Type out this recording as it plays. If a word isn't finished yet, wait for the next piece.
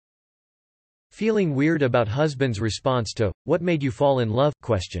Feeling weird about husband's response to, "What made you fall in love?"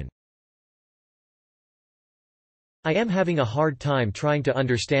 question. I am having a hard time trying to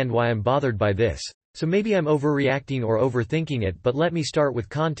understand why I'm bothered by this, so maybe I'm overreacting or overthinking it, but let me start with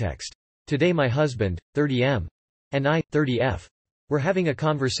context. Today my husband, 30M, and I, 30F, were having a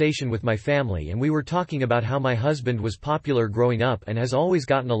conversation with my family, and we were talking about how my husband was popular growing up and has always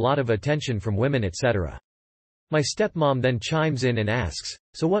gotten a lot of attention from women, etc. My stepmom then chimes in and asks,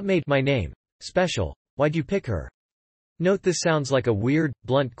 "So what made my name special? Why'd you pick her?" Note this sounds like a weird,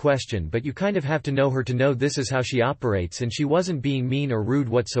 blunt question, but you kind of have to know her to know this is how she operates, and she wasn't being mean or rude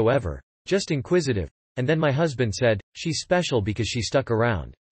whatsoever, just inquisitive. And then my husband said, "She's special because she stuck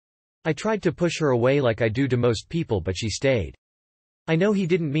around." I tried to push her away like I do to most people, but she stayed. I know he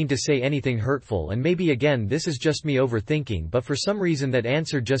didn't mean to say anything hurtful, and maybe again this is just me overthinking, but for some reason that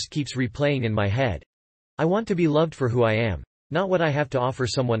answer just keeps replaying in my head. I want to be loved for who I am. Not what I have to offer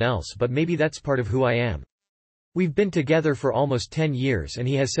someone else, but maybe that's part of who I am. We've been together for almost 10 years and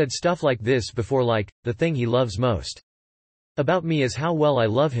he has said stuff like this before, like, the thing he loves most about me is how well I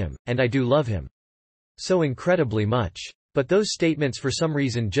love him, and I do love him so incredibly much. But those statements for some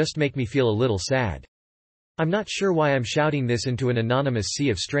reason just make me feel a little sad. I'm not sure why I'm shouting this into an anonymous sea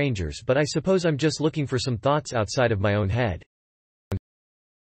of strangers, but I suppose I'm just looking for some thoughts outside of my own head.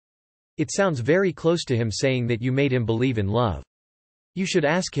 It sounds very close to him saying that you made him believe in love. You should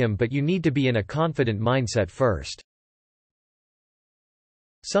ask him, but you need to be in a confident mindset first.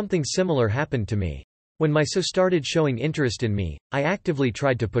 Something similar happened to me. When my so started showing interest in me, I actively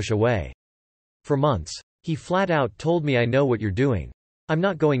tried to push away. For months. He flat out told me, "I know what you're doing. I'm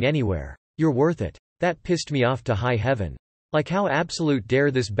not going anywhere. You're worth it." That pissed me off to high heaven. Like, how absolute dare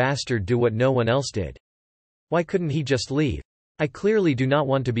this bastard do what no one else did? Why couldn't he just leave? I clearly do not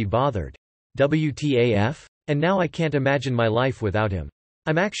want to be bothered. WTAF? And now I can't imagine my life without him.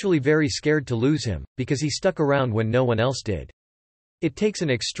 I'm actually very scared to lose him, because he stuck around when no one else did. It takes an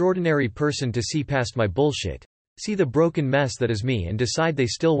extraordinary person to see past my bullshit, see the broken mess that is me, and decide they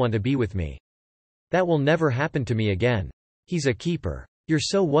still want to be with me. That will never happen to me again. He's a keeper. Your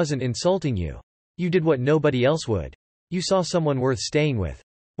so wasn't insulting you. You did what nobody else would. You saw someone worth staying with.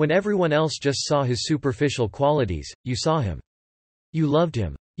 When everyone else just saw his superficial qualities, you saw him. You loved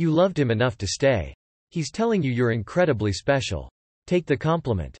him. You loved him enough to stay. He's telling you you're incredibly special. Take the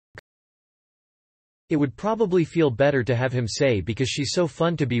compliment. It would probably feel better to have him say because she's so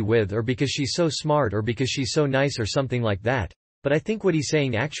fun to be with, or because she's so smart, or because she's so nice, or something like that, but I think what he's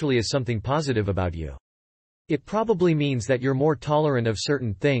saying actually is something positive about you. It probably means that you're more tolerant of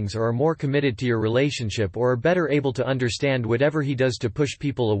certain things, or are more committed to your relationship, or are better able to understand whatever he does to push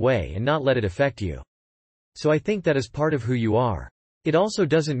people away and not let it affect you. So I think that is part of who you are. It also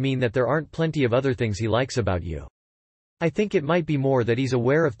doesn't mean that there aren't plenty of other things he likes about you. I think it might be more that he's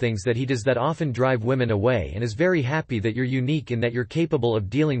aware of things that he does that often drive women away, and is very happy that you're unique and that you're capable of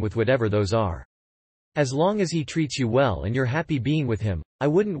dealing with whatever those are. As long as he treats you well and you're happy being with him, I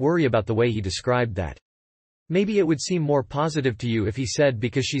wouldn't worry about the way he described that. Maybe it would seem more positive to you if he said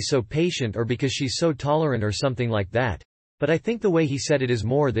because she's so patient, or because she's so tolerant, or something like that. But I think the way he said it is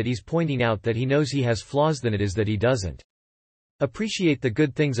more that he's pointing out that he knows he has flaws than it is that he doesn't appreciate the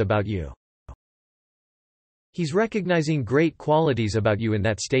good things about you. He's recognizing great qualities about you in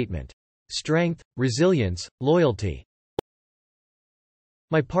that statement. Strength, resilience, loyalty.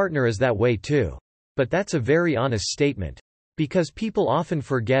 My partner is that way too. But that's a very honest statement. Because people often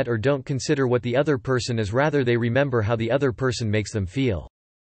forget or don't consider what the other person is, rather they remember how the other person makes them feel.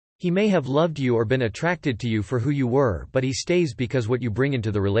 He may have loved you or been attracted to you for who you were, but he stays because what you bring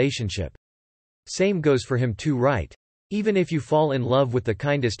into the relationship. Same goes for him too, right? Even if you fall in love with the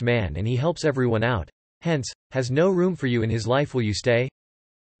kindest man and he helps everyone out, hence, has no room for you in his life, will you stay?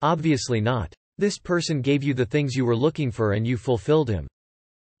 Obviously not. This person gave you the things you were looking for and you fulfilled him.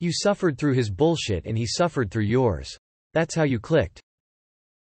 You suffered through his bullshit and he suffered through yours. That's how you clicked.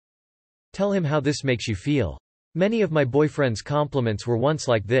 Tell him how this makes you feel. Many of my boyfriend's compliments were once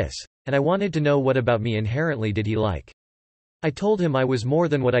like this, and I wanted to know what about me inherently did he like. I told him I was more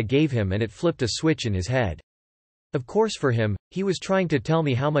than what I gave him, and it flipped a switch in his head. Of course for him, he was trying to tell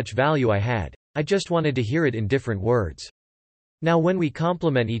me how much value I had. I just wanted to hear it in different words. Now when we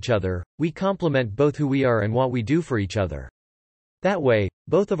compliment each other, we compliment both who we are and what we do for each other. That way,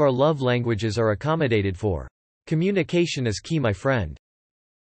 both of our love languages are accommodated for. Communication is key, my friend.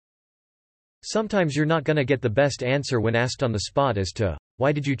 Sometimes you're not gonna get the best answer when asked on the spot as to,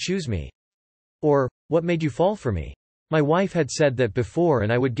 why did you choose me? Or, what made you fall for me? My wife had said that before,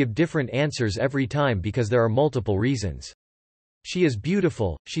 and I would give different answers every time because there are multiple reasons. She is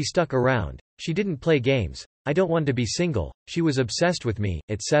beautiful, she stuck around, she didn't play games, I don't want to be single, she was obsessed with me,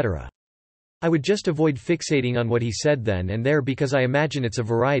 etc. I would just avoid fixating on what he said then and there because I imagine it's a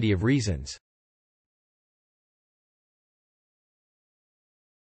variety of reasons.